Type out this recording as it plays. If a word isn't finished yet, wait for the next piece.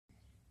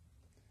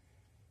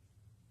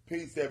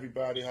Peace,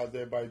 everybody. How's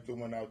everybody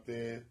doing out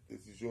there?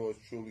 This is yours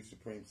truly,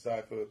 Supreme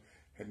Cypher,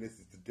 and this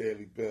is the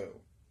Daily Bill.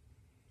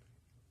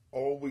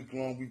 All week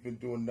long, we've been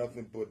doing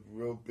nothing but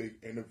real big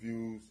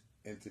interviews,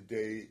 and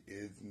today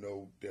is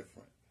no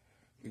different.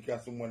 We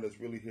got someone that's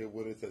really here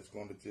with us that's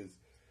going to just,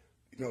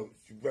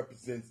 she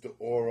represents the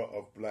aura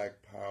of black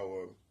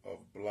power, of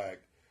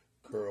black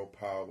girl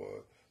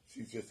power.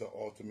 She's just an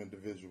awesome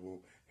individual,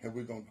 and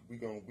we're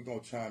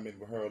gonna chime in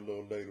with her a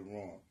little later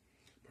on.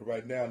 But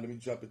right now, let me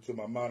jump into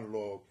my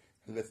monologue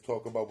and let's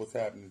talk about what's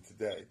happening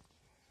today.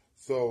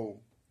 So,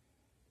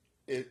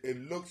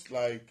 it looks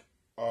like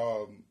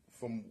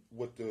from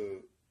what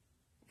the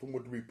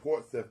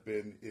reports have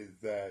been is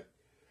that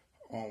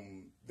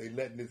they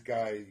letting this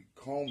guy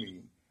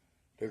Comey,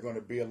 they're going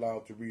to be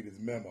allowed to read his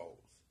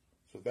memos.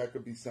 So that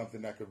could be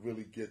something that could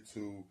really get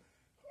to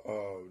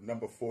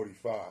number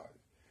 45.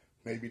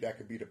 Maybe that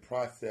could be the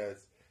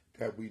process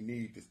that we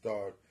need to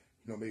start,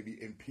 maybe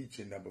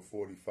impeaching number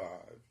 45.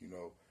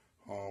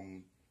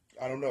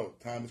 I don't know.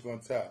 Time is going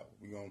to tell.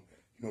 We're going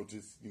to,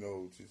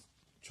 just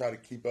try to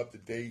keep up to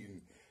date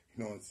and,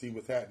 and see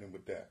what's happening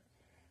with that.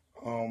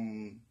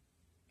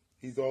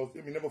 He's also,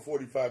 number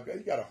 45,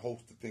 he got a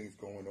host of things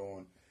going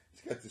on.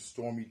 He's got the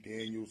Stormy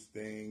Daniels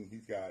thing.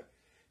 He's got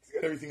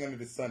everything under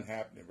the sun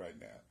happening right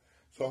now.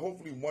 So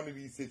hopefully one of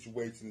these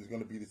situations is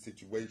going to be the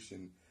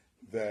situation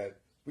that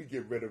we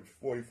get rid of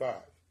 45.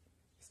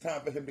 It's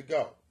time for him to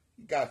go.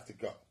 He got to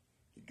go.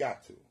 He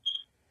got to.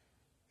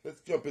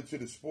 Let's jump into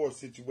the sports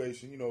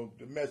situation.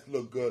 The Mets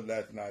looked good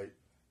last night.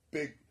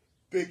 Big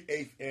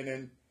 8th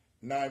inning,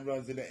 9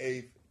 runs in the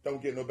 8th.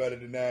 Don't get no better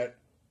than that.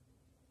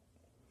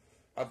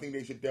 I think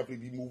they should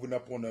definitely be moving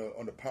up on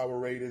the power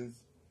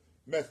ratings.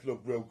 Mets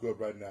look real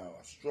good right now.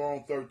 A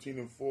strong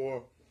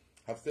 13-4.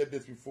 I've said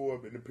this before,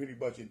 but pretty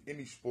much in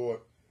any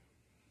sport,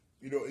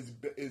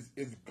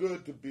 it's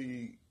good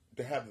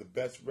to have the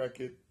best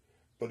record,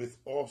 but it's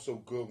also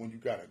good when you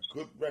got a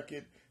good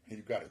record and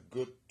you got a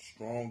good,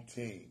 strong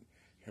team.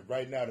 And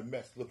right now, the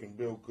Mets looking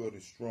real good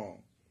and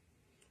strong.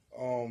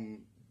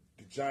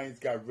 The Giants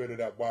got rid of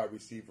that wide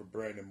receiver,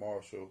 Brandon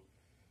Marshall.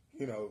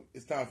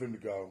 It's time for him to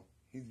go.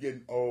 He's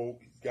getting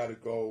old. He's got to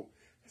go.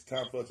 It's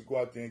time for us to go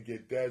out there and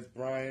get Dez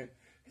Bryant.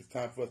 It's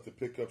time for us to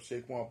pick up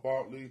Saquon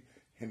Barkley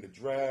in the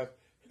draft.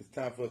 It's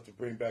time for us to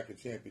bring back a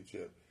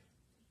championship.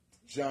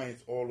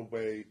 Giants all the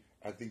way.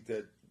 I think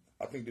that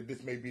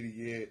this may be the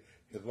year,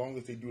 as long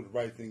as they do the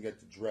right thing at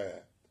the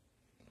draft.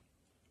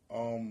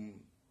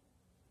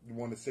 We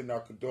want to send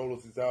our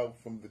condolences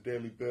out from the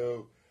Daily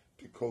Bill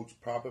to Coach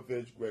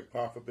Popovich, Greg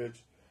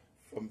Popovich,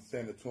 from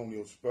San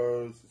Antonio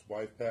Spurs. His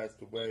wife passed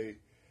away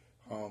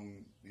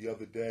the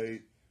other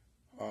day.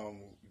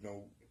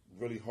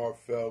 Really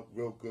heartfelt,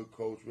 real good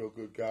coach, real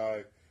good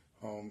guy.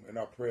 And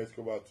our prayers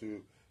go out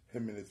to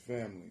him and his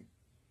family.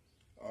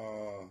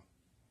 I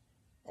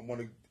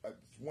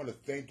just want to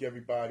thank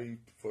everybody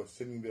for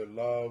sending their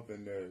love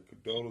and their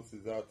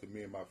condolences out to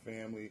me and my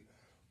family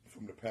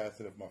from the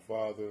passing of my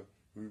father.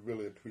 We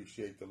really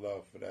appreciate the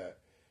love for that.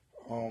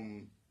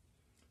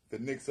 The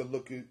Knicks are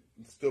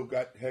still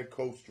got head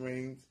coach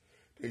dreams.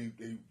 They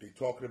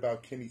talking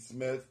about Kenny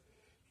Smith,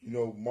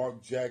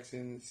 Mark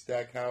Jackson,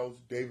 Stackhouse,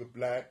 David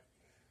Black.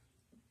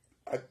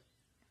 I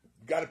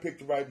got to pick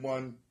the right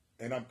one,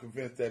 and I'm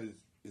convinced that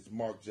it's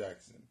Mark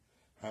Jackson.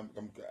 I'm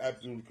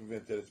absolutely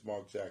convinced that it's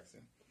Mark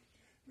Jackson.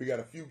 We got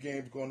a few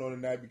games going on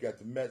tonight. We got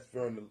the Mets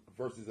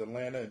versus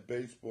Atlanta in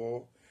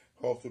baseball.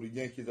 Also, the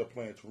Yankees are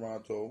playing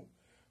Toronto.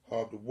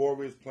 The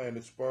Warriors playing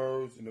the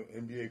Spurs in the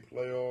NBA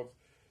playoffs.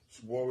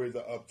 The Warriors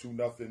are up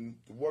 2-0.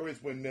 The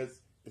Warriors win this,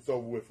 it's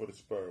over with for the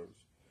Spurs.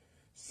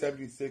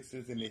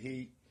 76ers and the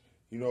Heat.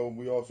 We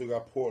also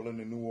got Portland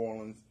and New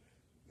Orleans.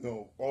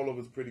 All of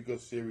us pretty good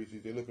series.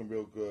 They're looking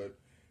real good.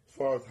 As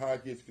far as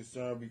hockey is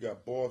concerned, we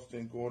got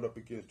Boston going up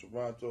against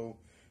Toronto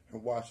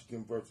and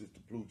Washington versus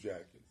the Blue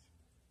Jackets.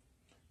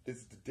 This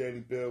is the Daily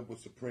Bill with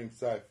Supreme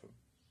Cypher.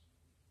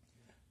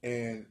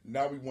 And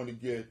now we want to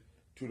get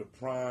to the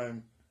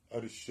prime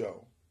of the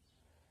show.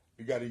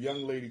 We got a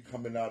young lady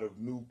coming out of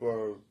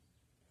Newburgh.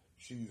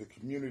 She's a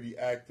community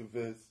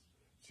activist.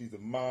 She's a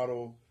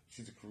model.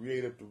 She's a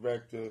creative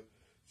director.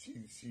 She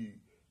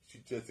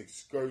just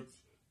skirts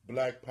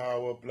black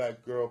power,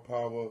 black girl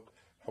power.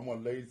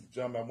 Ladies and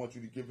gentlemen, I want you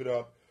to give it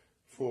up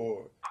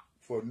for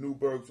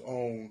Newburgh's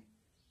own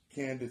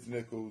Candace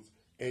Nichols,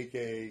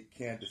 a.k.a.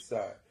 Candace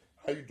Side.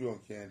 How you doing,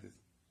 Candace?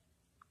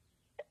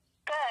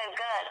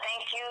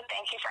 Good.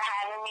 Thank you for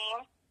having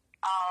me.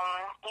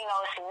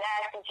 It's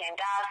nasty,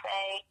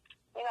 Candace.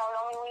 Know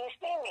me when you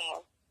see me.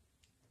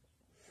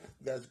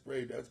 That's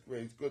great.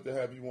 It's good to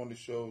have you on the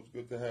show. It's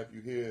good to have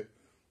you here.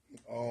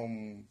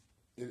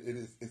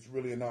 It's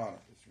really an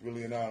honor. It's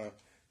really an honor.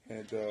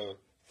 And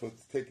for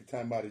taking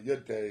time out of your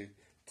day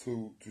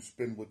to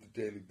spend with the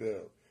Daily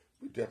Bill.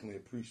 We definitely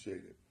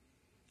appreciate it.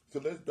 So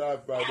let's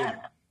dive right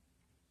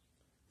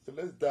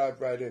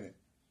in it.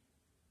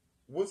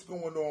 What's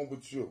going on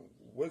with you?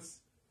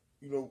 What's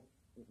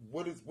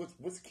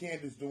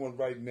Candace doing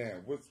right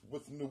now?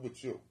 What's new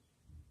with you?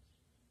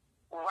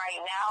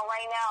 right now,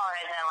 or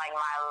is it like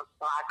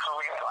my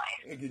career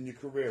life? And getting your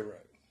career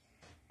right.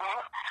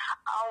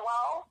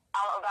 Well,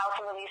 I'm about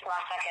to release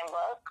my second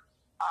book.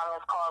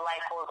 It's called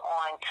Life Goes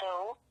On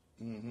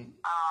 2. Mm-hmm.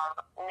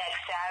 Next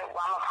Saturday, I'm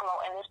gonna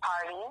promote in this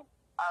party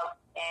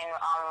up in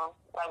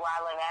like where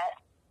I live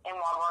at in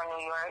Marlboro,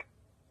 New York.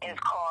 It's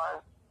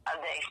called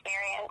The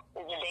Experience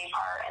is the day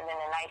part, and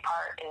then the night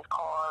part is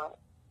called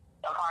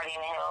The Party in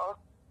the Hills.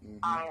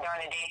 Mm-hmm.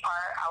 During the day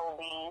part, I will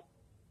be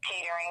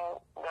catering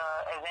the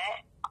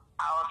event.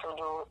 I also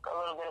do a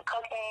little bit of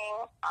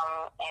cooking,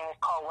 and it's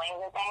called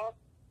Wings and Things.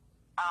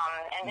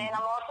 And then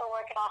I'm also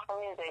working on some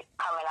music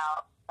coming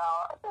out. So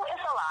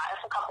it's a lot.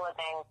 It's a couple of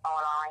things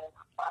going on.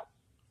 But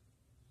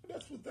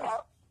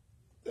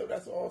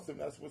that's awesome.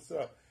 That's what's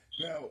up.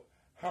 Now,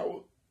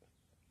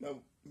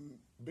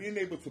 being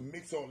able to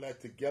mix all that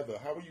together,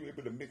 how are you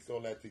able to mix all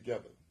that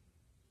together?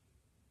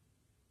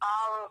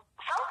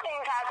 Some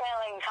things happen,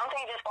 like some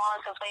things just fall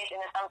into place,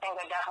 and then some things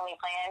are definitely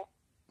planned.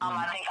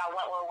 I think I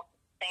went with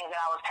things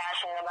that I was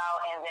passionate about,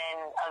 and then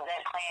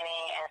event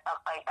planning and stuff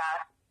like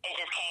that. It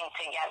just came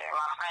together.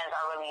 My friends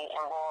are really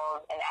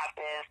involved and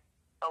active,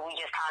 so we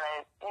just kind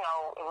of, if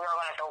we were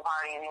going to throw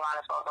parties, we might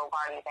as well throw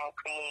parties and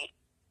create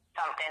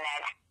something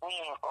that's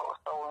meaningful.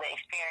 So the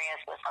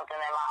experience was something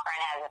that my friend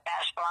has a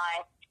fashion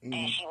line,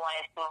 and she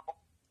wanted to,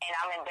 and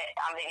I'm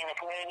big in the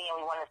community,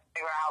 and we wanted to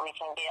figure out how we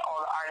can get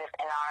all the artists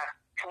in our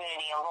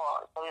community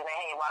involved. So we was like,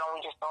 hey, why don't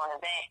we just throw an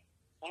event?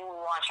 You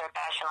launch your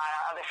fashion line.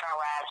 Our other friend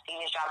Raps, he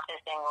just dropped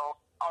his single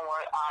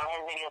on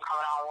his video's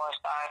coming out on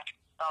Warstar.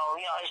 So,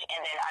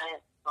 and then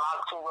my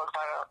two books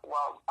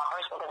my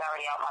first book is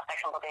already out. My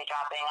second book is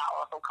dropping. I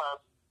also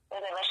cook. So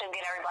like, let's just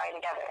get everybody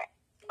together.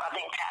 So I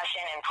think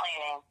passion and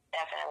planning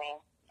definitely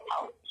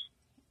helps.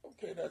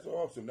 Okay, that's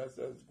awesome.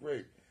 That's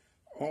great.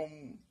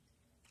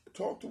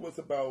 Talk to us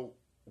about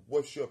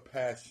what's your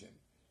passion.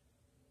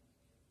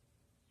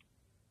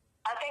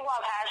 I think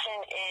my passion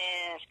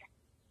is,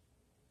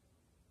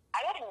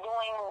 I guess,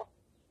 doing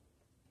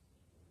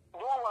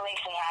what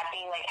makes me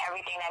happy, like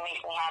everything that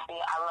makes me happy.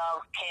 I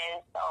love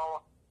kids,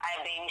 so I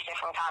babysit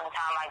from time to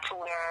time. I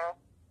tutor.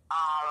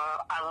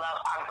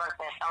 I've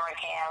worked in summer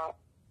camp.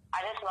 I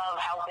just love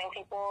helping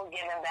people,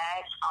 giving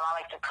back. I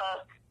like to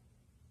cook,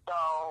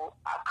 so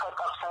I cook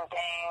up some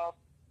things.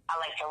 I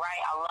like to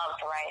write. I love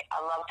to write. I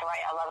love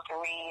to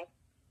read.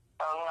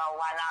 So,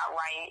 why not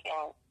write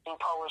and do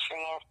poetry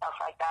and stuff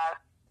like that?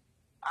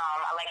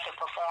 I like to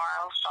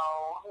perform, so,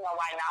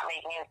 why not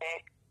make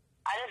music?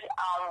 I just,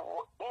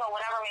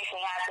 whatever makes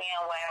me happy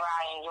and whatever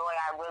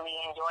I really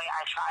enjoy, I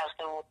try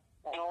to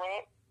do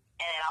it.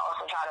 And then I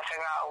also try to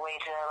figure out a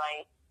way to,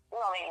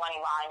 make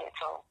money behind it,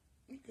 too.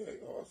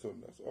 Okay,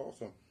 awesome. That's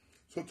awesome.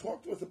 So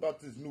talk to us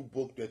about this new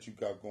book that you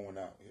got going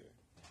out here.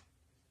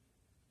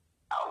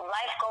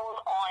 Life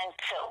Goes On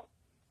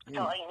 2.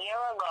 So a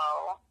year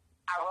ago,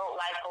 I wrote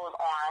Life Goes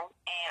On,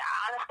 and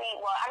I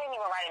didn't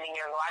even write it a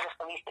year ago. I just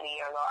released it a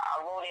year ago. I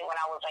wrote it when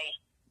I was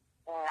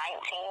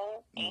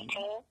 19,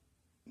 18,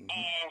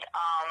 and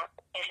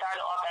it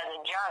started off as a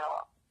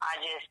journal. I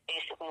just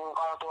basically was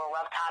going through a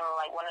rough time,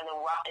 like one of the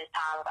roughest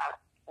times I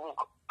could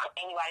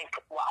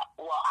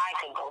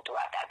go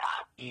through at that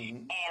time.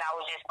 And I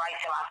would just write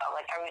to myself,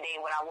 like every day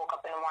when I woke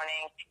up in the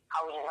morning, I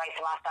would just write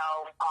to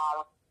myself.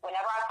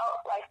 Whenever I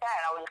felt like that,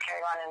 I would just carry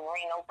around a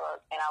green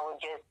notebook, and I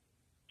would just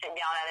sit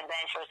down at a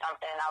bench or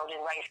something, and I would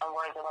just write some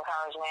words of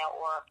encouragement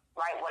or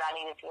write what I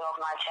needed to get off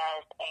my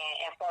chest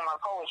and form my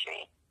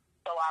poetry.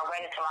 So I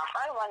read it to my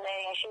friend one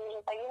day, and she was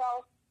just like,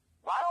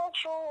 why don't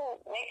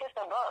you make this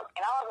a book?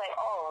 And I was like,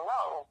 oh,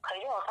 no, because,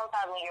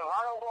 sometimes when you're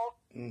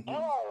vulnerable, you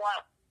don't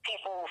want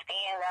people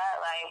seeing that,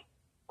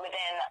 but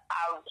then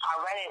I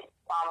read it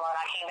when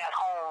I came back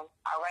home.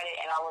 I read it,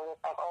 and I was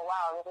just like, oh,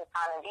 wow, this is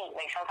kind of deep.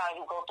 Like, sometimes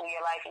you go through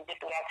your life, you get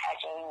through that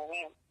patch, and you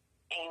read,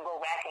 and you go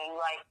back, and you're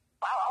like,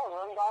 wow, I was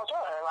really going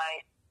through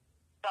it.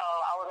 So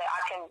I was like,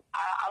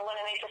 I'm going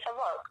to make this a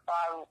book.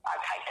 So I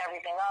typed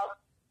everything up.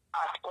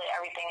 I split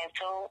everything in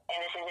two,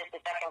 and this is just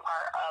the second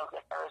part of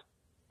the first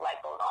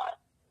Life Goes On.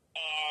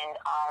 And,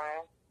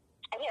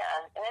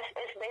 and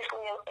it's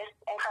basically, it's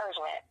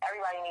encouragement.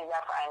 Everybody needs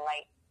that friend.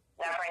 Like,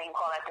 that friend you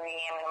call at 3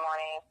 a.m. in the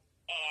morning,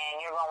 and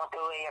you're going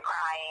through it, you're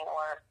crying,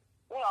 or,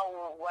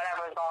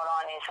 whatever's going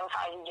on. And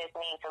sometimes you just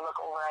need to look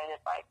over and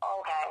just like, oh,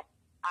 okay,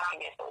 I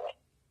can get through it.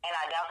 And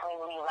I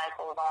definitely believe Life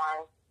Goes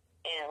On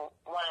is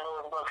one of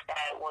those books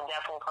that will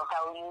definitely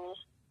propel you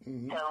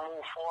to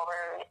move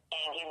forward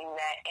and give you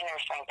that inner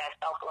strength, that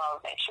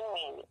self-love that you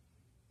need.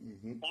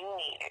 You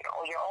need it,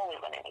 or you're always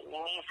going to need. You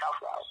need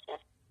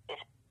self-love.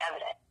 It's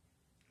evident.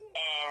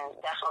 And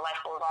that's what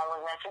Life Goes On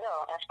was meant to do,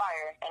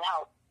 inspire and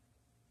help.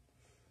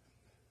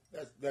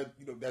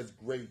 That's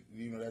great.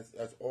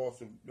 That's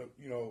awesome.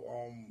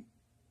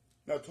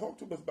 Now talk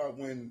to us about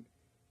when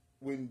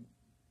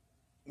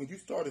you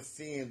started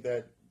seeing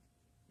that,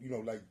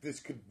 like this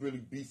could really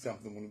be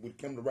something when it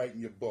came to writing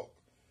your book.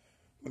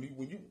 When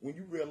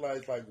you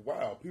realize, like,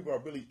 wow, people are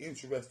really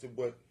interested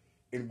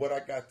in what I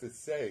got to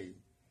say.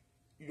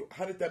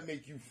 How did that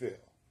make you feel?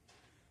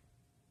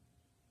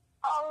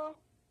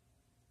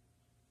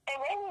 It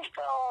made me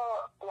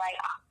feel like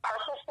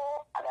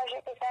purposeful, I guess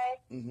you could say.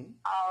 Mm-hmm.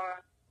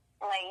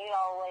 Like, you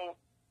know, like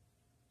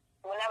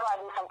whenever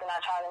I do something, I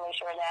try to make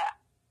sure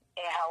that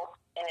it helps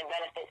and it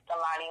benefits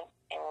somebody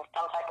in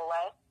some type of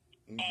way.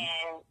 Mm-hmm.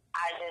 And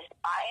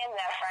I am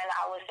that friend.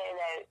 I would say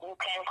that you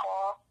can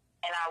call,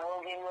 and I will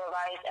give you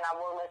advice, and I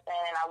will listen,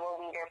 and I will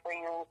be there for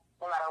you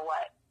no matter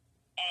what.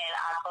 And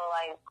I feel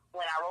like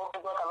when I wrote the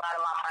book, a lot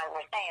of my friends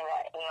were saying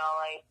that, you know,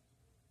 like,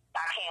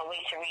 I can't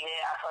wait to read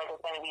it. I feel like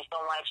there's going to be so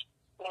much,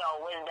 you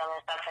know, wisdom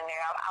and stuff in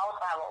there. I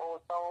also have an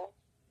old soul.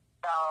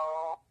 So,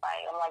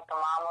 like, I'm like the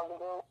mom of the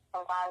group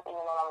sometimes,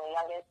 even though I'm the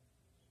youngest.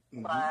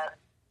 Mm-hmm. But,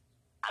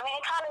 I mean,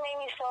 it kind of made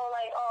me feel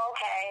like, oh,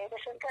 okay,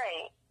 this is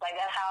great. Like,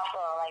 that's how I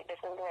feel. Like,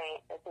 this is great.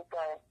 This is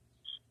good.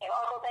 And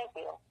also, thank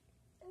you.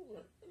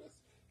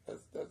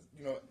 That's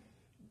you know,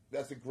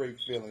 that's a great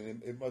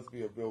feeling. It must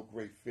be a real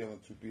great feeling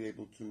to be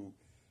able to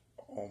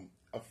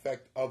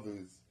affect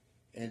others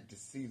and to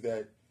see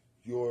that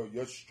your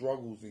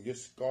struggles and your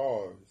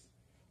scars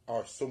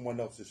are someone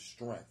else's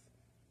strength.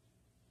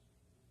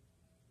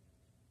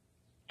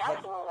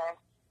 Absolutely.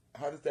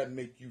 How does that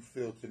make you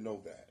feel to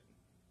know that?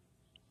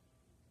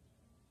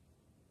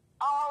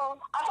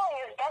 I feel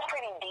like that's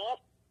pretty deep,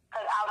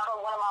 because I feel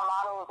one of my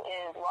models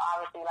is, well,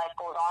 obviously life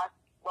goes on,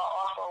 but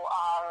also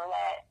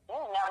that you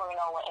never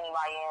know what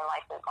anybody in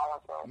life is going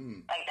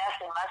through. Like, that's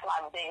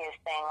my biggest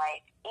thing.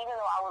 Like, even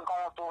though I was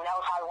going through, that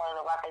was probably one of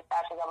the roughest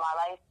patches of my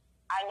life,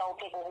 I know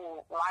people who,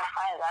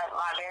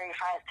 my very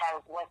friends have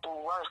went through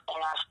worse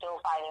and are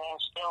still fighting, and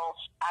still,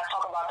 I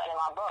talk about that in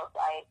my book.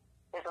 Like,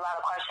 there's a lot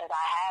of questions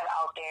I have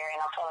out there, and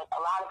I feel like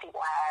a lot of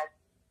people have,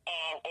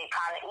 and it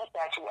kind of eats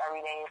at you every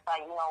day. It's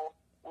like, you know,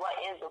 what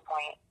is the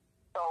point?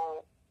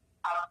 So,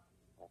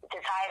 to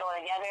tie it all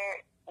together,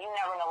 you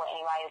never know what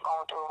anybody is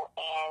going through,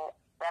 and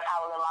that's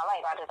how I live my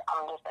life.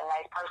 I'm just a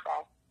nice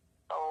person.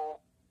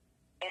 So,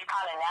 it's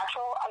kind of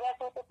natural, I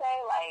guess you could say.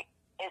 Like,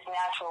 it's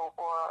natural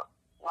for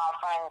my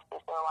friends to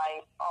feel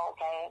like, oh,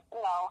 okay, you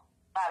know,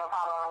 if I have a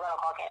problem, I'm going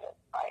to call Candace.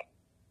 Like,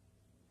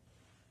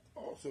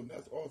 awesome.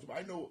 That's awesome.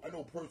 I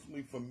know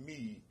personally for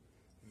me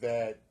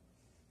that,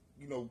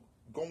 you know,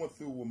 going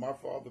through when my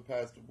father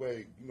passed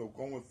away, you know,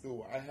 going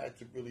through, I had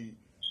to really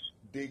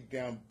dig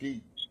down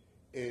deep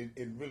and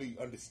really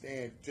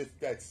understand just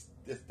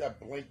that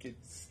blanket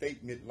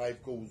statement,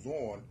 life goes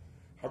on.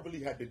 I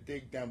really had to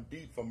dig down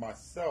deep for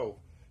myself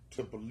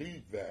to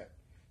believe that.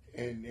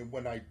 And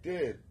when I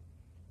did,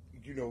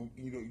 you know,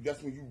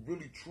 that's when you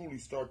really truly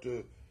start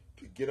to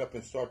get up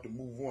and start to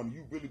move on.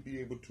 You really be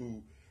able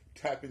to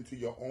tap into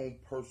your own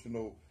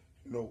personal,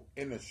 you know,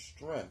 inner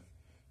strength,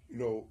 you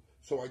know.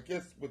 So I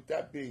guess with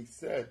that being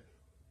said,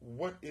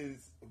 what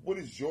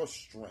is your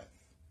strength?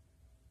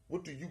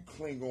 What do you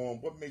cling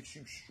on? What makes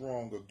you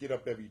strong or get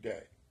up every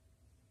day?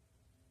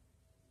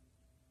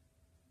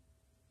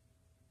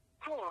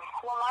 Well,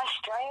 my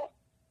strength,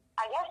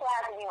 I guess it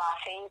has to be my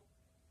faith.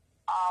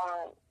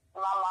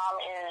 My mom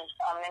is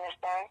a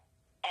minister,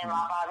 and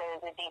my father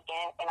is a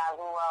deacon, and I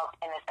grew up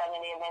in a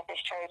Seventh-day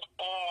Adventist church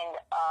and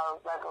a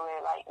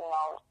regular, like, you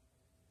know,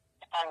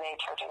 Sunday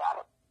church without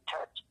a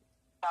church.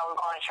 So I was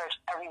going to church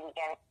every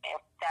weekend,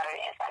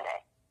 Saturday and Sunday.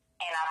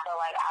 And I feel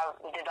like I've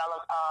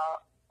developed a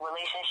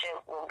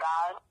relationship with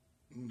God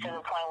to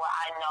the point where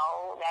I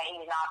know that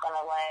He's not going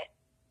to let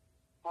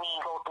me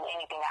go through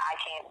anything that I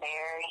can't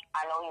bear.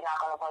 I know He's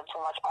not going to put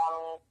too much on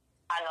me.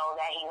 I know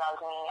that He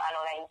loves me. I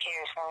know that He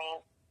cares for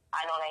me.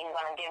 I know that He's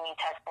going to give me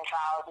tests and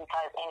trials,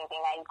 because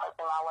anything that He puts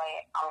in my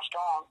way, I'm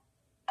strong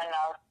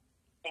enough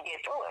to get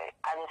through it.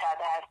 I just have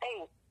to have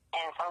faith.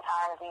 And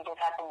sometimes you just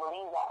have to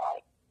believe that,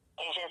 like,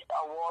 it's just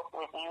a walk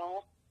with you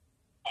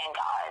and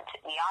God, to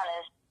be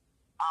honest.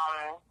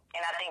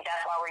 And I think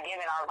that's why we're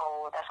given our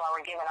goals. That's why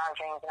we're given our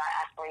dreams and our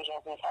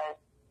aspirations, because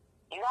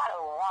you got to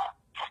want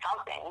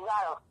something. You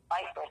got to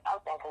fight for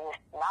something, because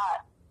it's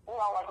not, you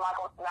know, like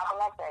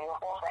Malcolm X said, you'll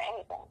fall for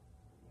anything.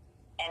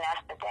 And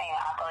that's the thing.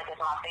 I feel like it's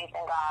my faith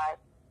in God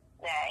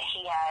that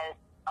He has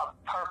a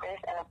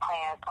purpose and a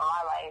plan for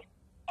my life,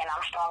 and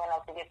I'm strong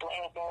enough to get through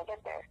anything to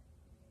get there.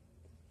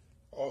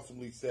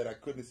 Awesomely said. I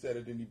couldn't have said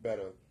it any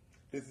better.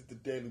 This is the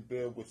Daily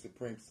Bill with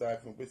Supreme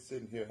Cypher, and we're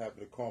sitting here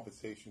having a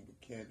conversation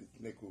with Candace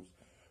Nichols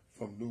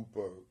from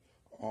Newburgh.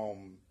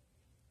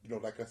 You know,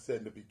 like I said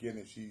in the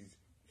beginning, she's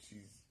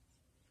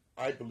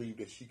I believe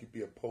that she could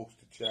be a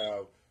poster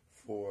child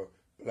for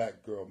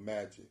Black girl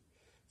magic.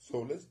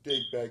 So let's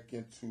dig back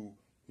into,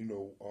 you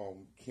know,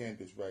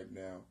 Candace right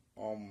now.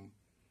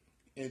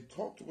 And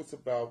talk to us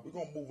about, we're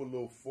going to move a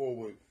little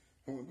forward,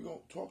 and we're going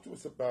to talk to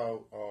us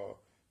about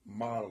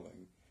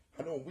modeling.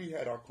 I know we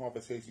had our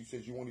conversation. You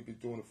said you only been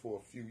doing it for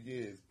a few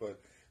years,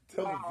 but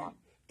tell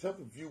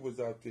the viewers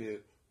out there,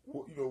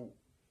 you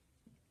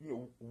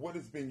know, what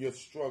has been your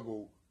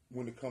struggle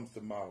when it comes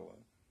to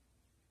modeling?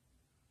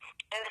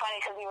 It's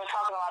funny because we were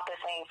talking about this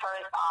when you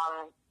first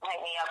hit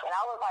me up, and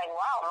I was like,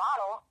 wow,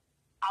 model.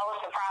 I was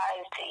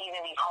surprised to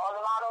even be called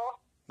a model,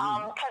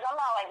 because I'm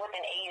not like with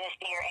an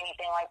agency or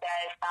anything like that.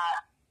 It's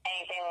not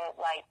anything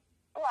like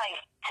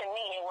to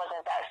me it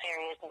wasn't that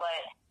serious,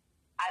 but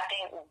I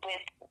think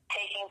with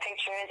taking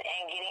pictures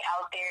and getting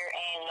out there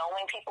and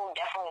knowing people,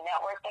 definitely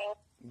networking.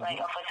 Like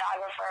a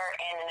photographer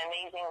and an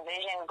amazing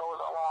vision goes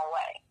a long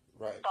way.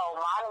 Right. So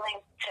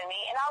modeling to me,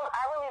 and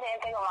I really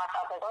didn't think of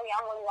myself like, oh yeah,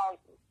 I'm really going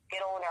to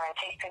get over there and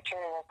take pictures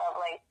and stuff.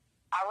 Like,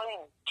 I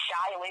really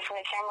shy away from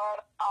the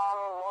camera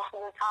most of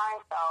the time.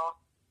 So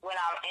when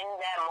I'm in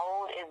that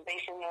mode is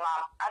basically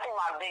I think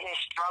my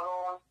biggest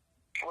struggle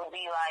would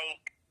be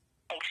like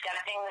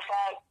accepting the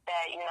fact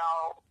that, you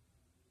know,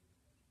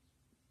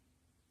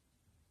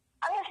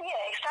 I guess,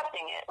 yeah,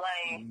 accepting it.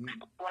 Like,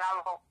 when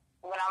I'm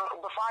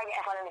before I get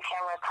in front of the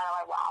camera, it's kind of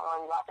like, wow, I'm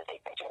really about to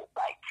take pictures.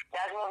 Like,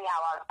 that's really how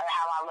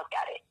I look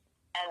at it.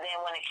 And then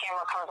when the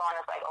camera comes on,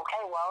 it's like,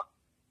 okay, well,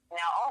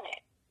 now own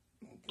it.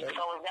 Okay.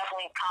 So it's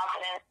definitely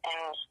confidence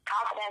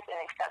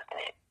and accepting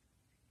it.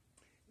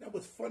 Now,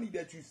 it's funny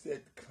that you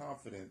said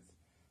confidence,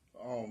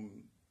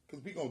 because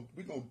we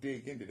gonna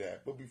dig into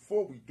that. But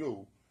before we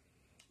do,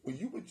 when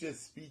you were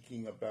just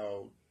speaking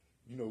about,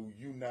 you know,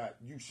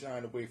 you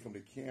shying away from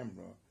the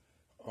camera,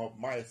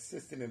 my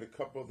assistant and a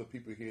couple other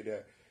people here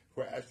that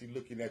who are actually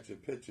looking at your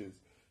pictures,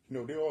 you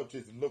know, they all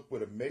just look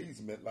with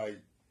amazement,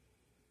 like,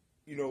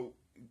 you know,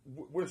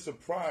 we're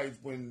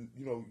surprised when,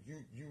 you know,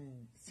 you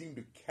seem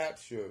to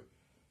capture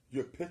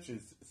your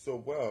pictures so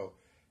well.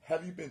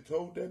 Have you been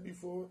told that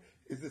before?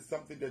 Is it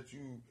something that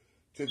you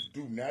just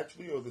do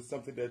naturally, or is it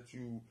something that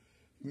you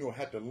know,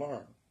 had to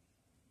learn?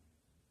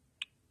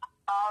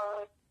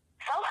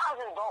 Sometimes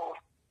it's both.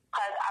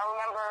 Because I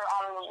remember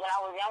when I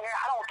was younger,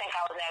 I don't think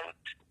I was that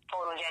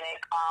photogenic.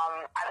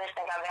 I just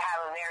think I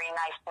have a very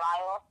nice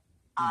smile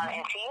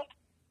and teeth.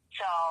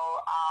 So,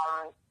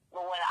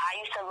 but when I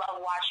used to love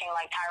watching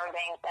like Tyra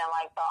Banks and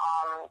like the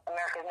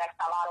America's Next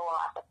Top Model with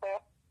my sister,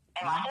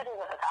 and my sister's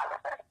a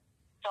photographer.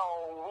 So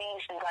we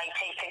used to like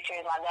take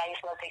pictures. My dad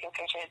used to love taking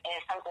pictures, and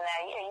it's something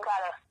that you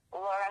gotta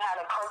learn how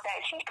to perk that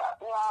cheek up.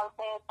 You know what I'm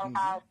saying?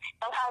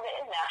 Sometimes it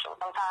is natural.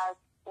 Sometimes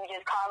you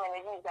just come and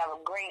you just have a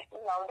great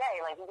day.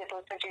 Like you get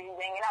those pictures, you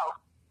hanging out.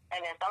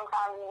 And then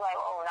sometimes you're like,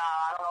 oh, nah,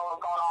 I don't know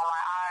what's going on in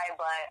my eye,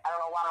 but I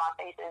don't know why my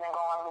face isn't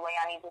going the way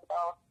I need to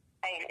go.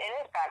 Hey, it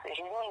is practice.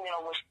 You really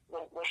know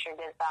what's your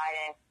good side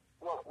and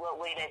what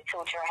way to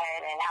tilt your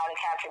head and how to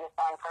capture the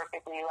sun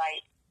perfectly,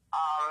 like,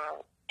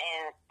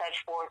 and such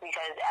forth.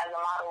 Because as a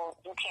model,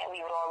 you can't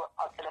leave it all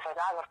up to the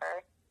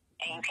photographer,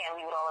 and you can't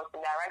leave it all up to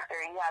the director.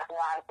 You have to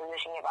know how to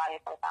position your body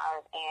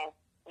sometimes and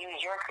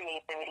use your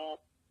creativity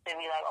to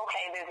be like,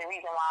 okay, there's a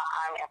reason why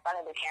I'm in front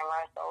of the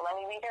camera, so let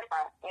me be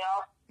different, you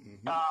know?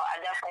 So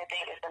I definitely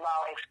think it's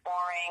about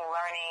exploring,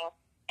 learning,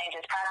 and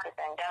just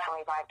practicing.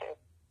 Definitely practice.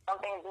 Some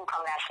things do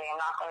come naturally.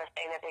 I'm not going to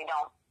say that they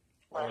don't.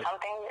 But some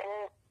things it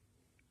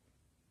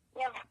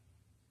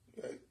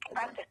is,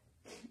 practice.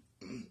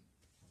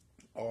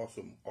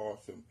 Awesome.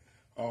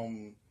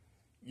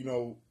 You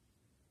know,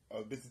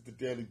 this is the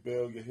Daily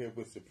Bell. You're here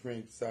with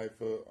Supreme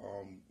Cypher.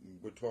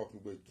 We're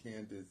talking with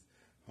Candace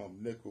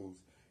Nichols.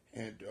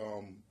 And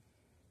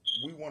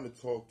we want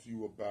to talk to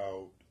you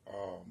about,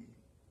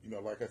 you know,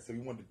 like I said,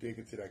 we want to dig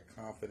into that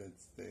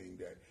confidence thing,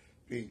 that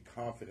being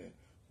confident,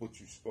 what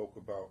you spoke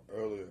about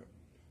earlier.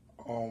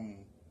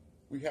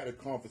 We had a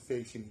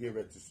conversation here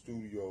at the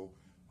studio,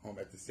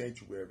 at the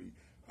Sanctuary,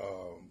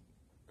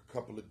 a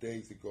couple of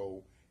days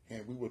ago,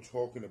 and we were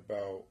talking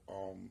about,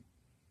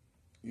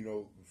 you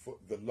know,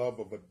 the love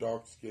of a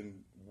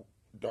dark-skinned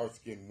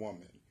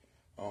woman.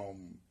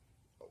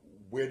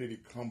 Where did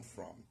it come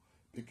from?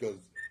 Because,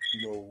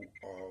 you know,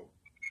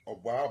 a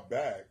while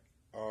back,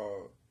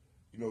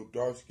 you know,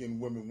 dark-skinned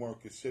women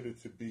weren't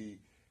considered to be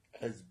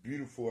as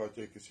beautiful as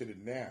they're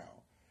considered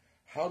now.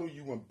 How do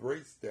you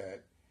embrace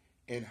that,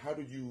 and how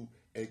do you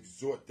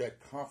exhort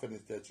that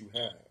confidence that you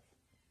have?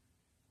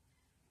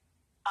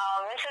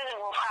 This is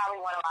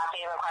probably one of my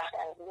favorite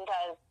questions,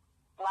 because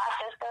my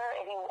sister,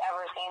 if you've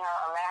ever seen her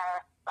or met her,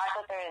 my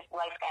sister is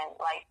light-skinned,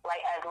 like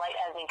as light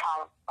as they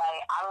come.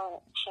 Like,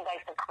 she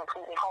likes to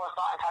completely call her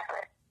salt and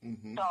pepper.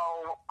 So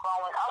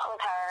growing up with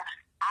her,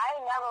 I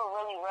never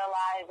really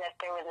realized that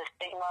there was a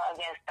stigma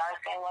against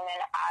dark-skinned women.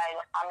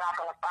 I'm not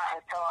going to front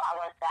until I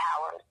went to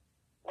Howard.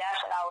 That's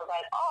when I was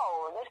like,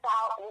 oh, this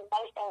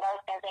light-skinned,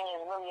 dark-skinned thing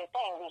is really a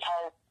thing.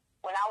 Because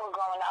when I was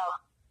growing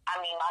up, I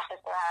mean, my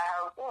sister had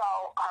her, you know,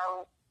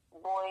 her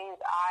boys.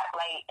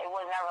 It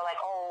was never like,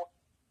 oh,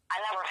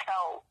 I never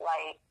felt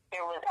like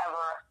there was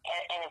ever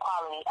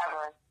inequality,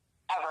 ever.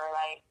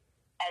 Like,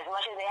 as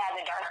much as they had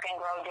the dark-skinned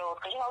girl jokes,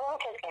 because, you know,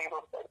 little kids can be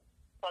both good.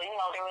 So, you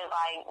know, there was,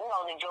 like, you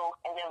know, the jokes,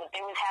 and then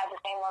they would have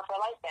the same one for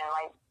light-skinned.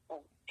 Like,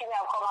 people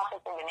have called my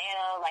sister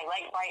banana, like,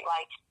 light bright,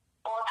 like,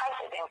 all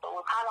types of things. So it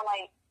was kind of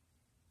like,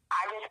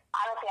 I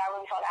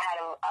really felt I had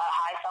a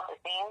high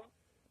self-esteem.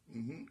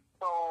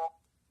 So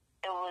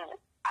it was,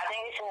 I think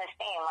it's an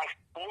esteem. Like,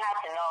 you have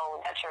to know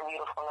that you're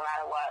beautiful no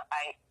matter what.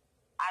 Like,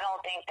 I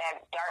don't think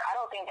that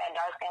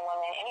dark-skinned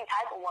women, any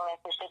type of woman,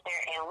 should sit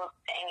there and look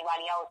to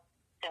anybody else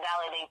to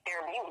validate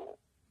their beauty.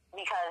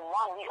 Because,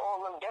 one, we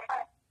all look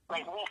different.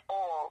 Like, we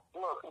all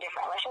look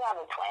different. Unless you have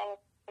a twin,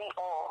 we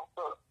all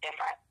look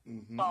different.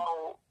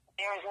 So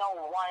there is no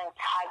one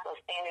type of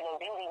standard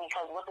of beauty,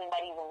 because what does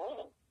that even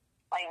mean?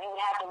 Like, you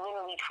would have to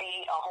literally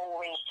create a whole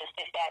race to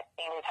fit that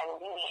standard type of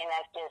beauty, and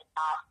that's just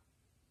not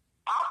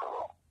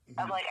possible.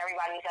 I feel like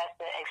everybody has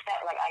to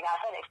accept, like I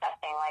said,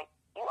 accepting, like,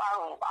 you are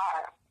who you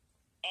are.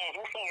 And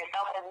if you see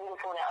yourself as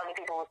beautiful, then other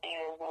people will see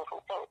you as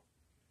beautiful, too.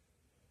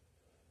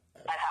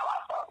 That's how I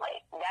felt.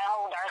 Like, that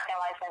whole dark skin,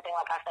 light skin thing,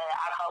 like I said,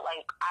 I felt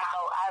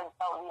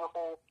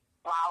beautiful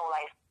my whole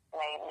life.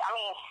 Like, I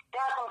mean,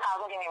 there are some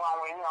times, don't get me wrong,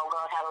 where, you know,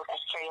 girls have looked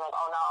at straight, like,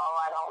 oh, no,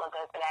 I don't look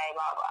good today,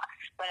 blah, blah.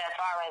 But as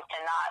far as to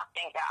not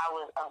think that I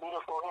was a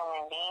beautiful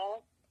human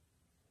being,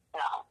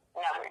 no,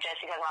 never.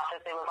 Just because my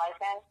sister was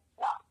light-skinned,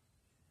 no.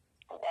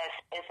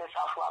 It's a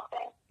self-love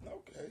thing.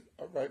 Okay,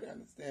 all right, I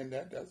understand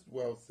that. That's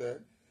well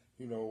said.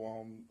 You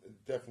know,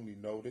 definitely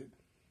noted.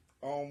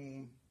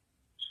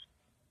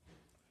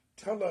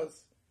 Tell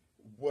us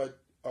what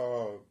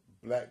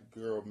Black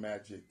Girl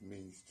Magic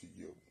means to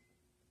you.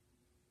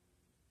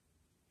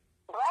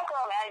 Black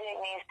Girl Magic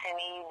means to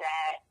me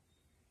that,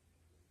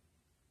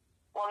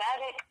 well,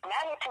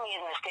 magic to me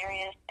is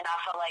mysterious, and I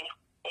feel like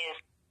if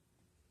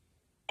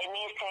it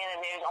means to me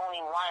that there's only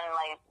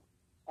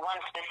one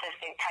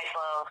specific type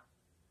of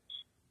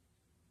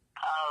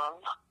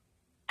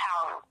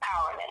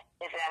empowerment,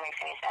 if that makes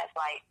any sense.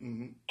 Like,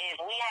 if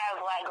we have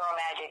Black Girl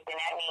Magic, then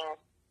that means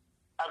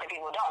other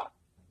people don't,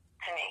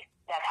 to me.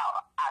 That's how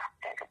I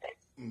think of it.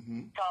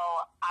 So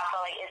I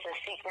feel like it's a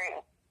secret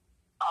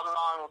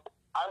among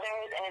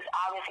others, and it's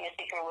obviously a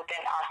secret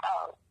within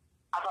ourselves.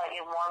 I feel like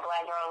if more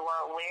Black girls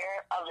were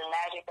aware of the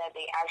magic that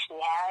they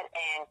actually had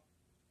and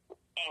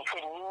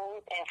could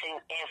use and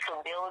to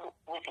build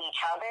with each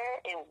other,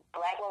 if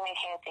Black women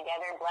came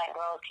together, Black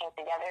girls came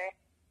together,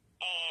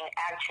 and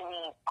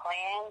actually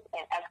planned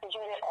and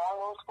executed on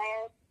those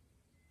plans,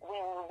 we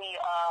would be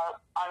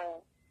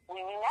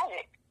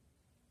magic,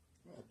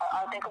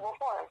 unthinkable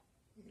force.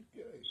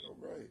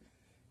 Okay,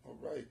 all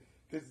right.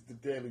 This is the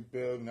Daily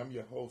Build, and I'm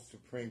your host,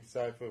 Supreme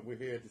Cypher. We're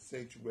here at the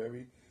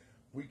Sanctuary.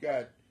 We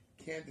got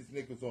Candace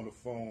Nichols on the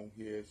phone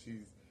here.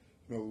 She's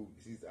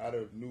out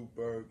of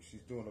Newburgh.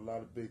 She's doing a lot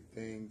of big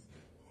things.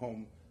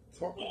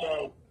 Talk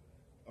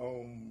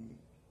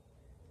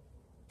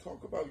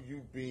about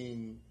you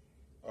being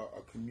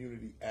a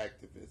community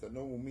activist. I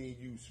know when me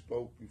and you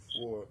spoke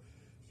before,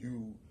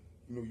 you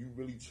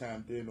really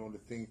chimed in on the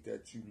things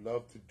that you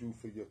love to do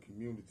for your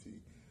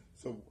community.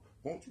 So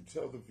won't you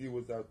tell the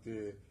viewers out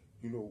there,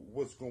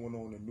 what's going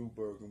on in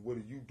Newburgh and what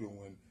are you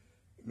doing,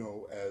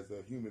 as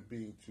a human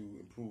being to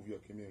improve your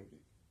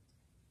community?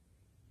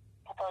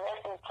 So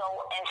this is so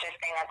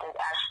interesting that this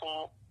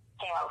actually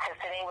came up, because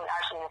today was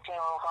actually the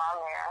funeral for our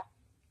mayor.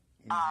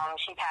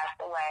 She passed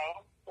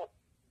away,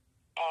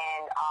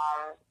 and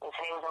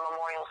today was a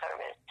memorial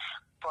service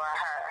for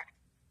her.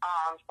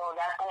 So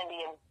that's going to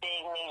be a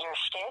big, major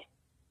shift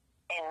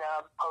in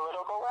the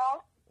political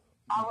realm,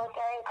 I would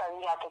say, because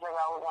we have to figure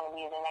out who's going to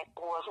be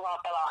who's going to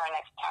fill out her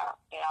next term,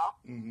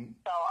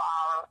 So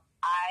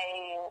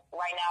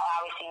right now,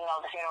 obviously,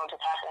 the funeral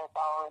just happened, so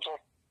I'm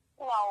just,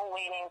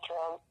 waiting to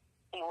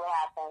see what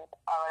happens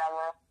or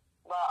whatever.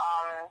 But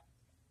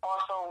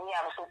also, we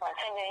have a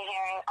superintendent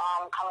hearing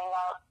coming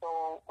up,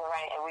 so we're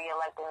ready to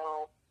re-elect the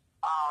new,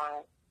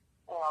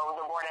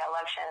 the Board of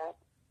Elections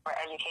for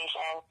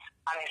Education.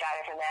 I'm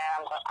excited for that.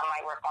 I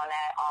might work on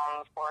that,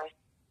 of course,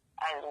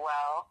 as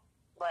well.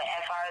 But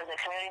as far as the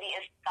community,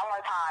 it's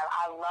summertime.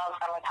 I love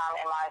summertime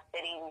in my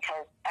city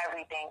because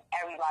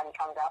everybody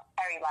comes out.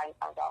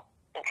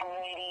 The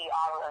community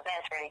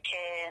events for the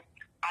kids,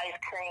 ice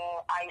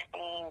cream,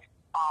 ices,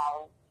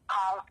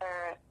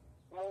 concerts,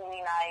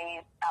 movie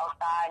nights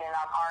outside in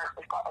our park.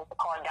 It's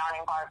called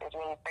Downing Park. It's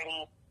really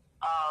pretty.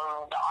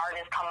 The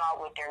artists come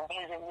out with their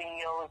music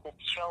videos, the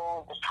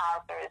shows, the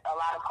concerts. A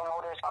lot of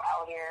promoters from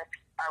out here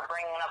are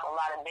bringing up a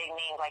lot of big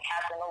names. Like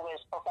Casanova is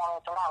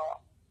performing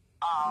tomorrow.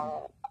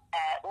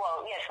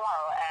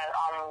 Tomorrow at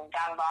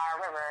down by our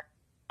river.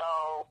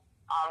 So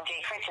Jay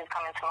Critch is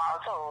coming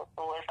tomorrow too.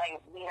 So it's like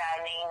we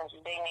got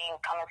big names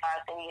coming to our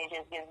city. It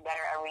just gets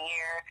better every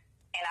year.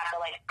 And I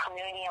feel like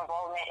community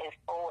involvement is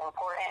so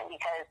important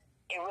because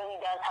it really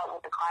does help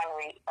with the crime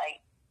rate. Like,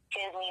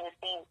 kids need to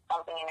see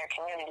something in their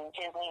community.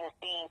 Kids need to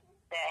see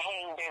that,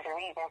 hey, there's a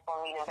reason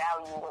for me to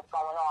value what's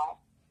going on.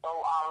 So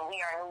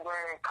We Are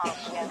Newburgh comes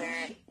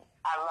together.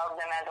 I love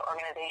them as an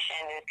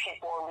organization. There's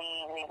Kickball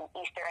League. They do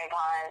Easter egg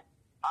hunts.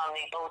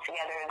 They go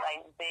together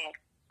like big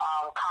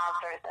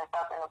concerts and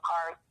stuff in the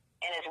park.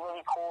 And it's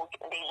really cool.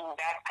 They do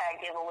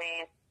backpack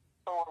giveaways.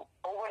 So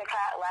over the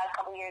last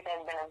couple of years,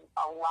 there's been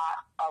a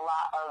lot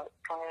of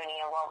community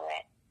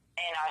involvement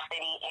in our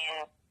city,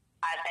 and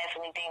I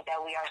definitely think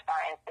that we are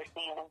starting to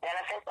see the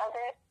benefits of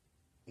it,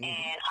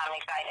 and I'm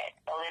excited.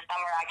 So this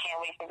summer, I can't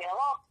wait to get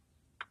along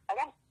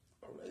again.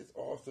 Oh, that's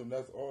awesome.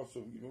 That's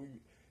awesome.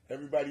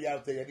 Everybody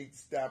out there, I need to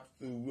stop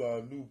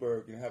through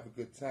Newburgh and have a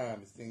good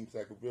time. It seems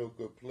like a real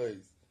good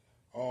place.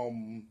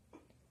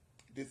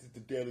 This is the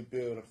Daily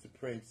Build of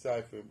Supreme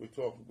Cypher. We're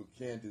talking with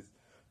Candace.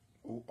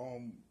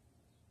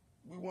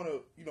 We want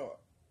to,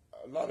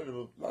 a lot of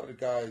the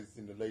guys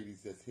and the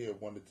ladies that's here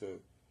wanted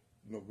to,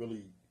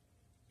 really,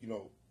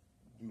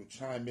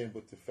 chime in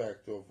with the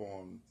fact of,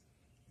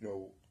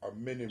 are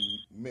men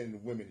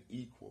and women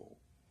equal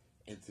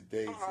in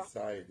today's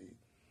society?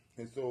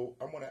 And so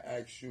I want to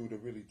ask you to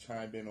really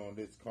chime in on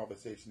this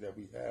conversation that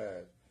we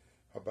had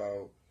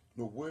about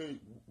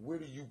where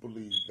do you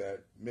believe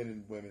that men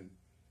and women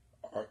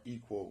are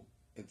equal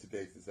in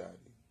today's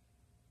society?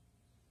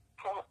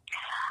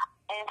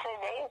 In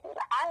today's,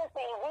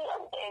 honestly,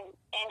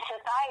 in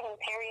society,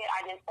 period,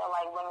 I just feel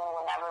like women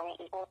will never be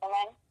equal to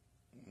men.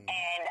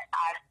 And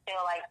I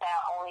feel like that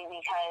only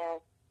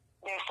because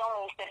there's so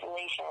many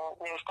stipulations,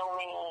 there's so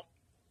many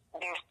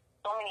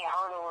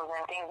hurdles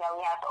and things that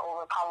we have to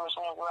overcome, which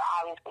means we're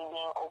obviously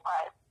being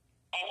oppressed.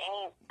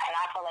 And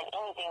I feel like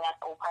anything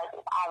that's oppressed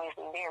is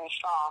obviously very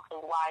strong,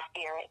 because why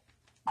fear it?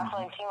 I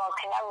feel like females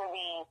can never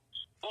be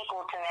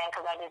equal to men,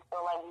 because I just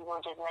feel like we were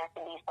just meant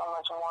to be so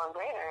much more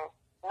greater.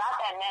 Not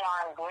that men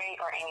aren't great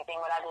or anything,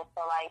 but I just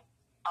feel like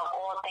of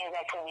all things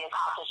that could be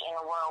accomplished in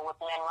the world with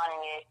men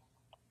running it,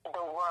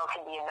 the world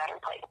could be a better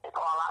place, is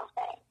all I'm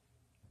saying.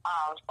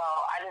 So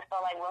I just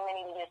feel like women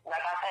need to just,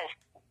 like I said,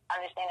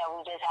 understand that we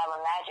just have a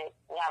magic.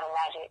 We have a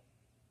magic.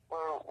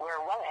 We're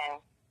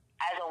women.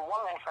 As a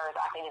woman first,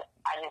 I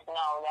just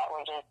know that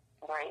we're just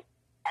great.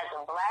 As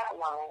a black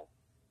woman,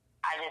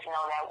 I just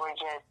know that we're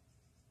just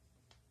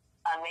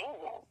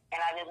amazing. And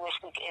I just wish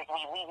if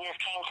we just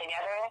came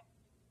together,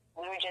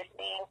 we would just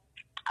be,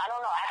 I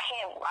don't know,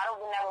 I don't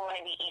never want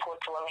to be equal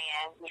to a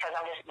man, because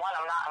I'm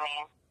not a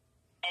man.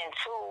 And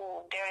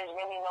two, there is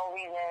really no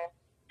reason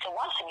to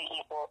want to be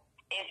equal.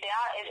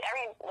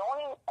 The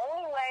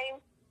only way,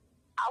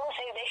 I would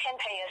say they can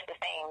pay us the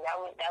same.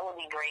 That would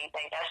be great.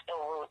 Like, that's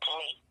still rude to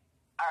me,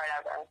 or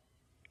whatever.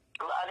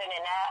 But other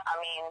than that, I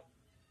mean,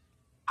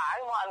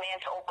 I want a man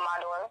to open my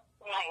door.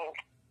 Like,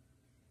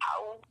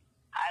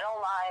 I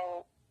don't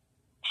mind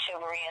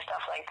chivalry and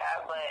stuff like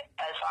that. But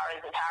as far as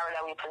the power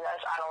that we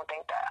possess, I don't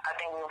think that. I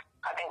think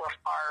we're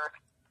far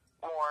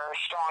more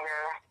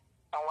stronger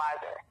and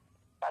wiser.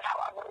 That's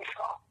how I really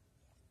feel.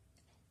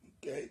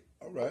 Okay,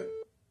 all right.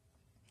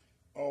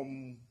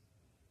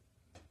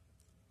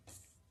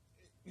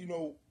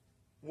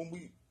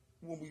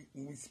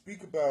 When we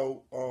speak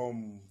about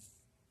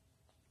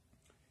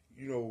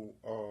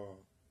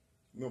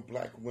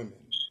black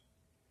women,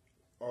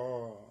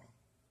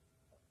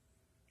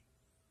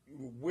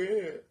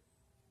 where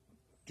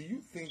do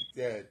you think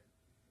that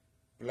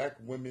black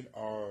women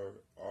are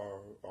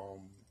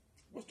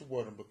what's the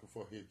word I'm looking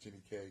for here,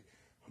 Jenny K?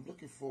 I'm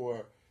looking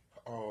for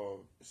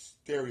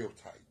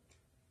stereotyped,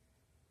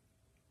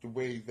 the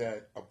way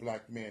that a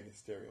black man is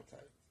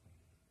stereotyped?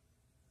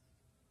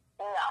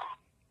 No.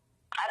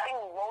 I think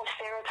most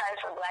stereotypes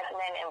for black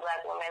men and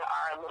black women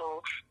are a little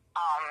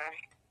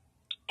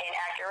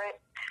inaccurate.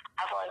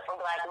 I feel like for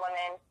black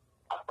women,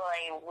 I feel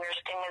like we're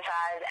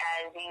stigmatized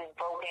as these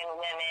broken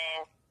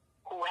women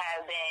who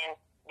have been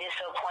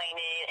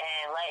disappointed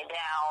and let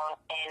down,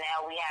 and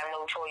now we have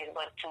no choice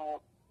but to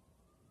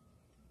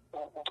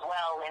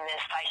dwell in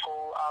this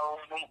cycle of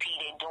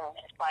repeated doom.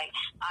 Like,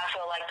 I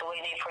feel like the way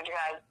they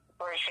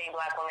portray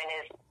black women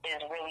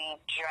is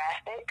really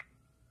drastic.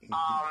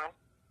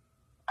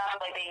 I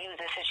feel like they use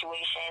the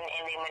situation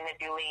and they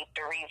manipulate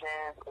the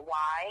reasons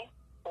why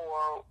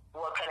or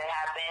what could have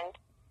happened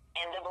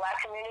in the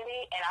black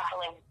community. And I feel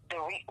like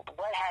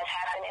what has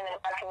happened in the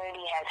black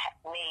community has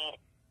made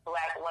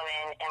black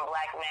women and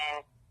black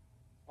men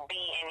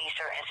be in these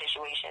certain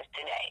situations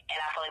today. And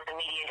I feel like the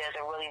media does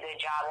a really good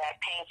job at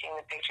painting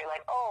the picture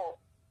like, oh,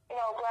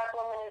 black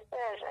women is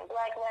this and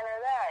black men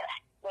are that.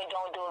 But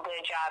don't do a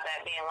good job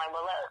at being like,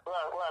 well,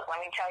 look,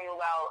 let me tell you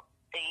about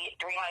the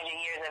 300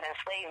 years of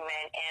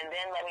enslavement, and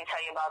then let me tell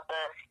you about the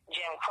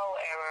Jim Crow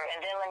era, and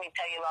then let me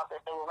tell you about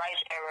the Civil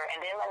Rights era, and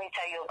then let me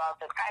tell you about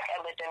the crack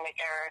epidemic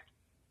era.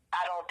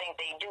 I don't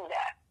think they do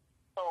that.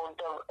 So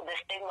the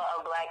stigma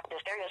of the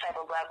stereotype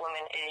of black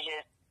women is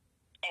just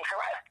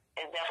incorrect.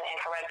 It's definitely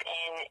incorrect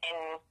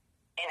and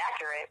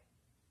inaccurate.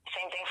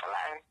 Same thing for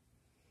men.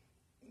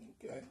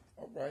 Okay,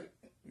 all right.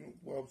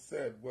 Well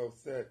said, well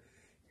said.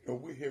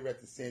 We're here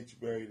at the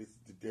Sanctuary. This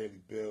is the Daily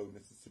Bill, and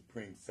this is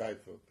Supreme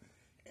Cipher.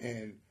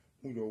 And,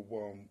 we're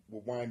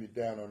winding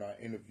down on our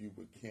interview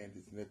with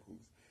Candace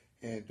Nichols.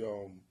 And,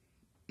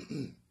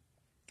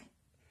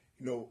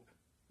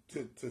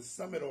 to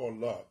sum it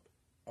all up,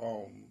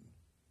 a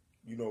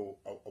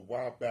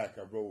while back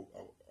I wrote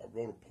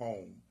a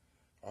poem,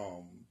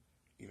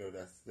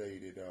 that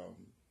stated,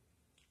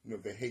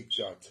 they hate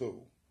y'all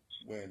too,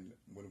 when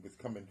it was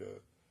coming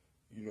to,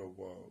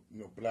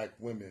 black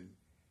women,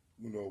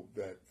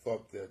 that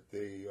thought that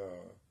they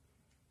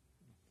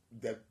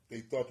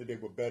thought that they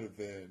were better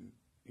than,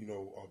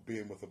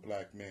 being with a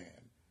black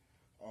man.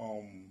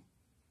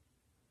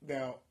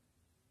 Now,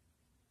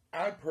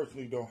 I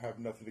personally don't have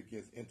nothing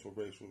against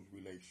interracial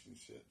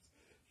relationships.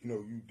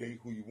 You date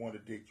who you want to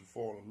date, you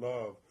fall in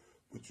love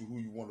with who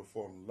you want to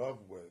fall in love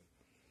with.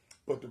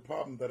 But the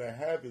problem that I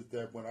have is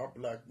that when our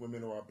black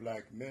women or our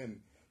black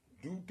men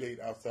do date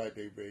outside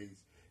their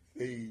race,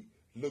 they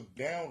look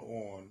down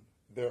on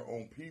their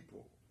own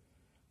people.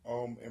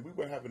 And we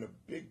were having a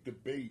big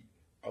debate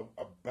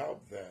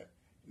about that.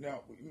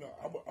 Now,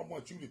 I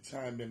want you to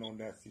chime in on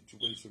that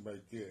situation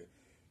right there.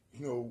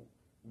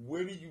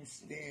 Where do you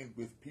stand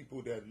with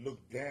people that look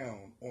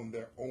down on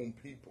their own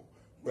people,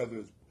 whether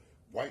it's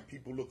white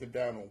people looking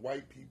down on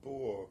white people,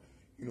 or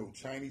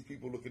Chinese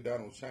people looking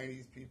down on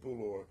Chinese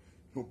people, or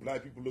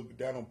black people looking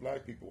down on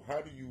black people?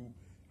 How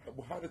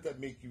does that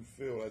make you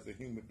feel as a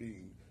human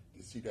being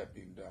to see that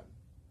being done?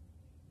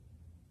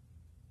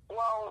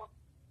 Well,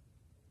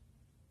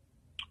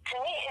 to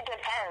me, it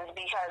depends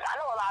because I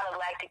know a lot of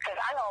black people.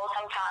 Because I know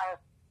sometimes,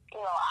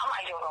 I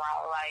might joke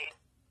around like,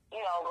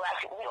 black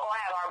people, we all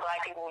have our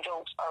black people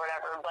jokes or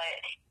whatever, but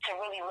to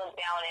really look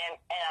down in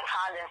a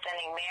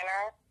condescending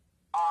manner,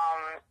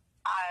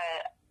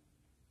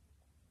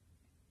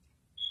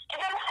 it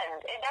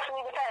depends. It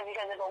definitely depends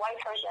because if a white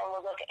person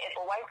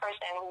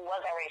who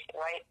wasn't racist,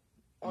 right,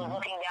 was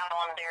looking down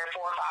on their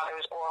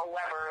forefathers or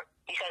whoever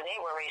because they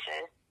were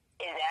racist,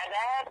 is that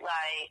bad?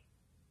 Like,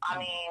 I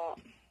mean,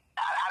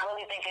 I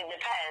really think it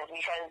depends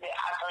because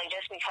I feel like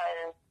just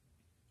because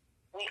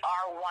we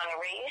are one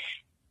race,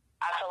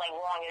 I feel like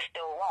wrong is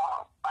still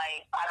wrong.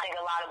 Like, I think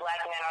a lot of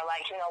black men are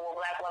like,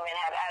 black women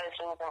have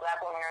attitudes and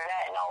black women are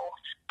that. No,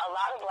 a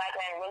lot of black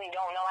men really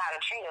don't know how to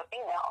treat a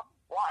female,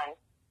 one.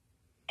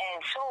 And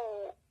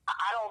two,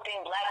 I don't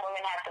think black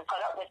women have to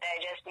put up with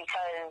that just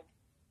because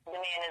the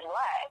man is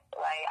black.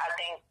 Like, I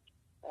think,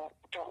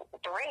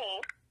 three,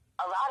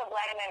 a lot of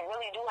black men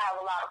really do have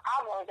a lot of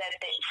problems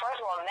first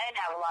of all, men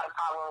have a lot of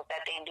problems that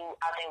they do.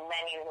 I think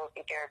men need to go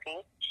see therapy.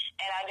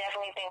 And I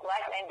definitely think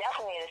black men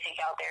definitely need to seek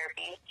out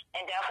therapy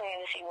and definitely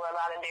need to see where a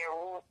lot of their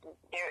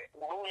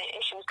rooted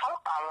issues come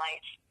from.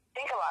 Like,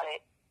 think about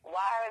it.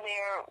 Why are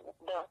there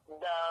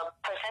the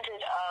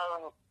percentage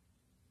of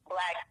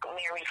black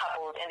married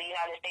couples in the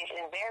United States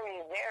is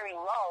very, very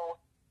low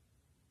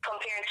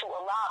compared to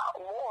a lot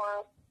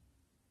more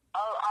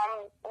of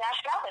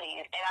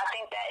nationalities. And I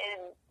think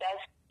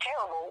that's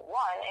terrible,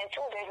 one. And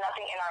two, there's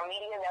nothing in our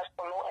media that's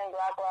promoting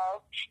black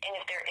love. And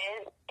if there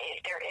is,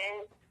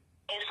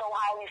 it's so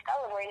highly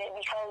celebrated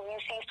because you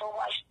see so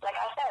much, like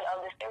I said,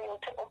 of the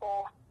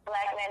stereotypical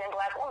black men and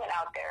black women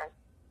out there.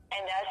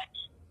 And that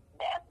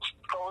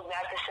goes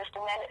back to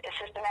systematic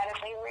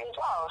slavery as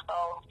well. So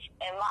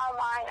in my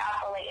mind, I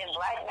feel like if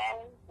black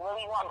men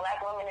really want black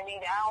women to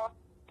be down,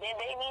 then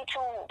they need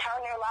to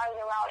turn their lives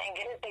around and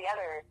get it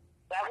together.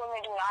 Black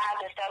women do not have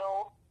to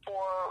settle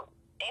for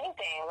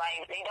anything.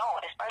 Like, they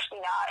don't,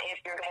 especially not if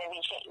you're going to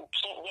keep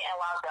getting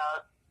locked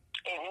up.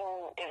 If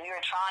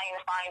you're trying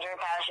to find your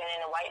passion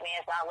and the white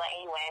man's not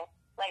letting you in.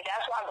 Like,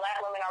 that's why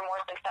black women are more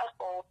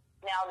successful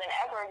now than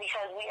ever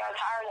because we are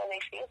tired of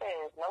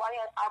excuses. Nobody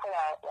has time for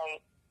that.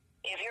 Like,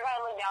 if you're going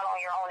to look down on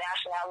your own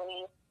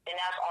nationality, then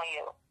that's on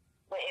you.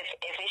 But if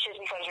it's just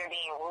because you're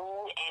being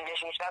rude and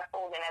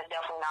disrespectful, then that's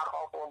definitely not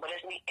called for. But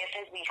if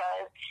it's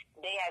because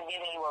they have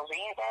given you a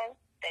reason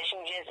that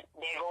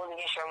that goes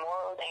against your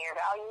morals and your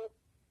values,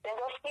 then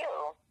go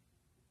steal.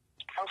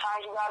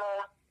 Sometimes you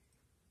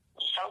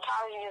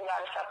just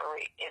gotta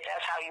separate if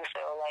that's how you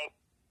feel. Like,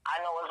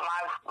 I know if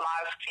my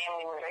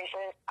family was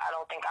racist, I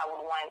don't think I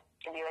would want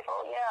to be like,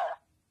 oh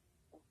yeah,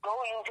 go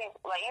you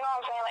people. Like, you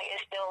know what I'm saying? Like,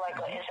 it's still like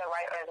it's a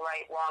right is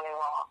right, wrong is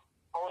wrong.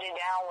 Hold it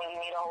down when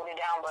you need to hold it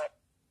down, but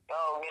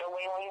get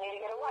away when you need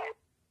to get away.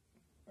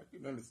 I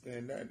can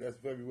understand that. That's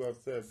very well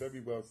said.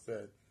 Very well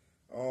said.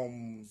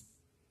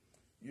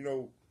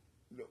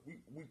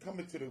 We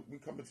coming to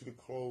the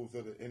close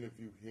of the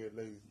interview here,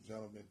 ladies and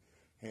gentlemen,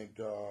 and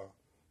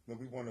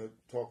we want to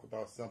talk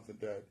about something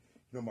that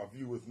my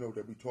viewers know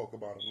that we talk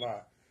about a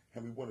lot,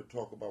 and we want to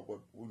talk about what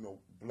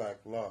black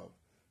love.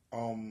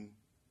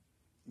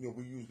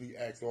 We usually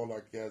ask all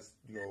our guests,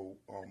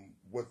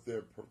 what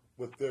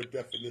their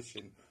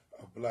definition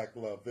of black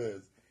love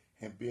is,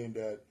 and being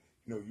that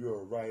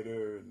you're a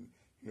writer and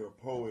you're a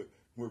poet,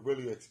 we're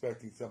really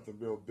expecting something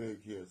real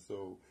big here.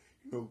 So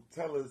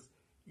tell us,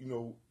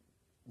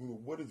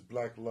 what does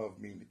black love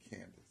mean to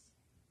Candace?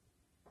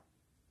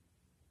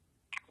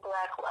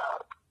 Black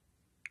love.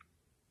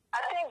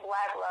 I think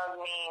black love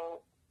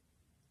means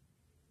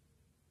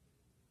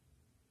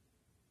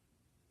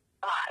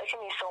it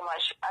can be so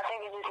much. I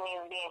think it just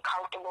means being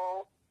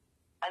comfortable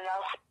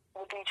enough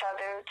with each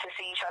other to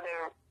see each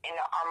other in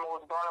our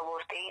most vulnerable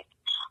state,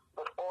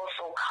 but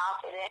also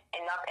confident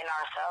enough in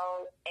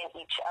ourselves and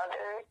each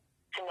other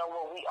to know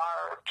what we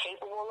are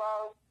capable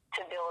of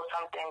to build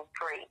something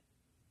great.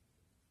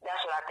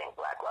 That's what I think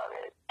black love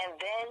is. And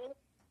then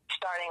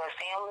starting a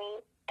family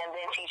and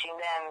then teaching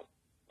them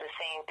the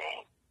same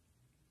thing.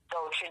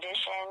 So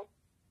tradition,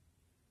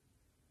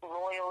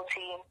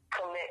 loyalty,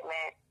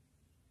 commitment,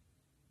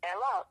 and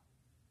love.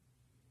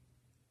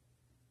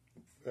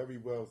 Very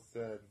well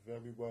said.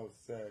 Very well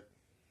said.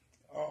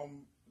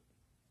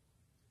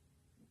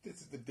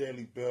 This is the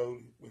Daily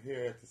Build. We're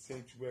here at the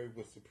Sanctuary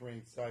with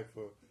Supreme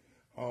Cypher.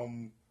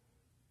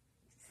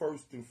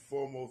 First and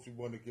foremost, we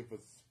want to give a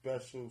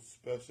special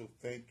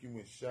thank you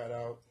and shout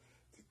out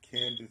to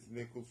Candace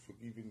Nichols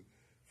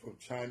for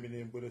chiming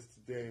in with us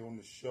today on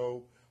the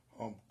show.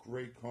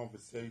 Great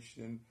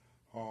conversation.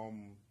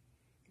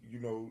 you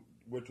know,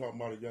 we're talking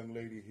about a young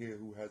lady here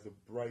who has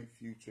a bright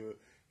future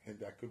and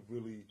that could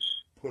really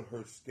put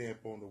her stamp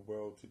on the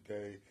world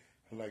today.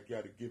 I'd like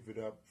y'all to give it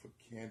up for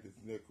Candace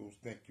Nichols.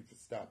 Thank you for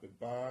stopping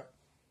by.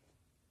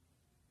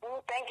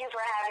 Thank you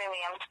for having me.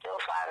 I'm still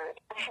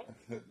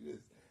flattered. Yes,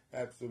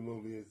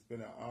 absolutely. It's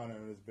been an honor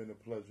and it's been a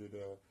pleasure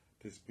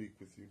to speak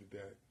with you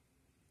today.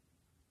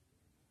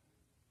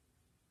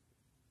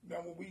 Now,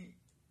 when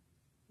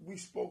we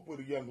spoke with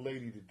a young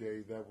lady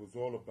today that was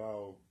all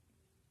about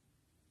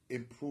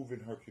improving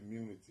her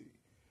community.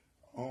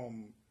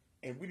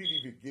 And we didn't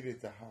even get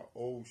into how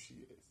old she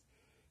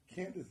is.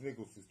 Candace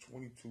Nichols is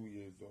 22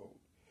 years old.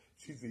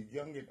 She's a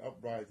young and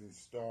uprising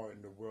star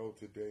in the world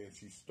today, and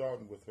she's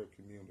starting with her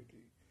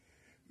community.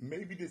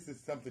 Maybe this is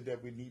something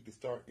that we need to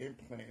start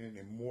implanting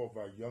in more of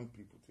our young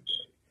people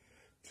today.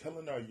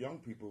 Telling our young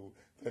people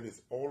that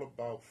it's all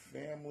about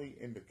family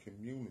and the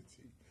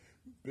community.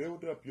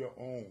 Build up your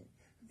own,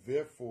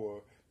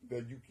 therefore,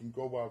 that you can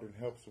go out and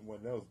help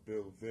someone else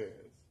build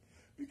theirs.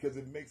 Because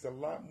it makes a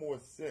lot more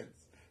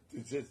sense to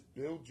just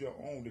build your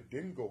own and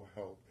then go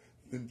help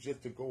than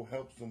just to go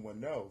help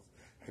someone else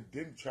and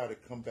then try to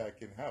come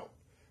back and help.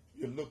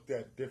 You're looked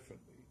at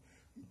differently.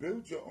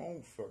 Build your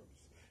own first.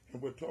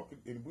 And we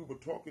were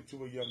talking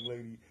to a young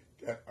lady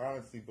that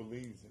honestly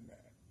believes in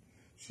that.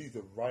 She's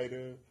a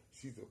writer,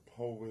 she's a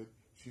poet,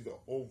 she's an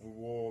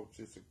overall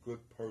just a good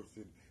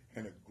person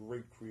and a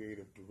great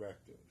creative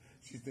director.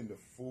 She's into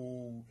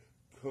food,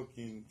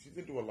 cooking, she's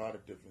into a lot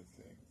of different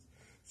things.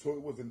 So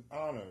it was an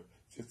honor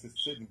just to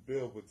sit and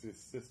build with this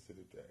sister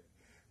today.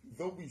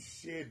 Though we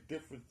share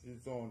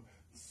differences on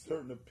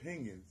certain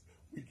opinions,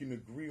 we can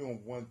agree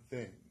on one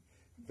thing,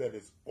 that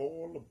it's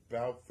all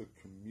about the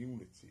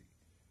community.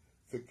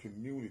 The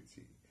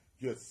community,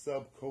 your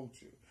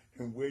subculture,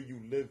 and where you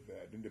live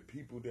at, and the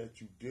people that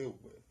you deal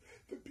with,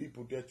 the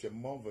people that your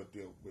mother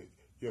dealt with,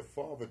 your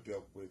father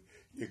dealt with,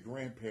 your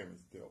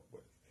grandparents dealt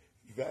with.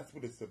 That's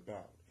what it's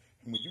about.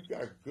 And when you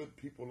got good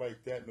people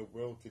like that in the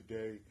world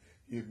today,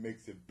 it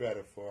makes it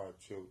better for our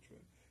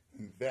children.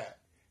 And that,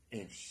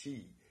 and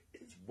she,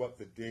 is what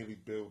the Daily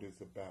Build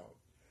is about.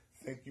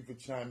 Thank you for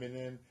chiming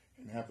in,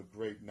 and have a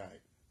great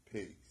night.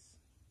 Peace.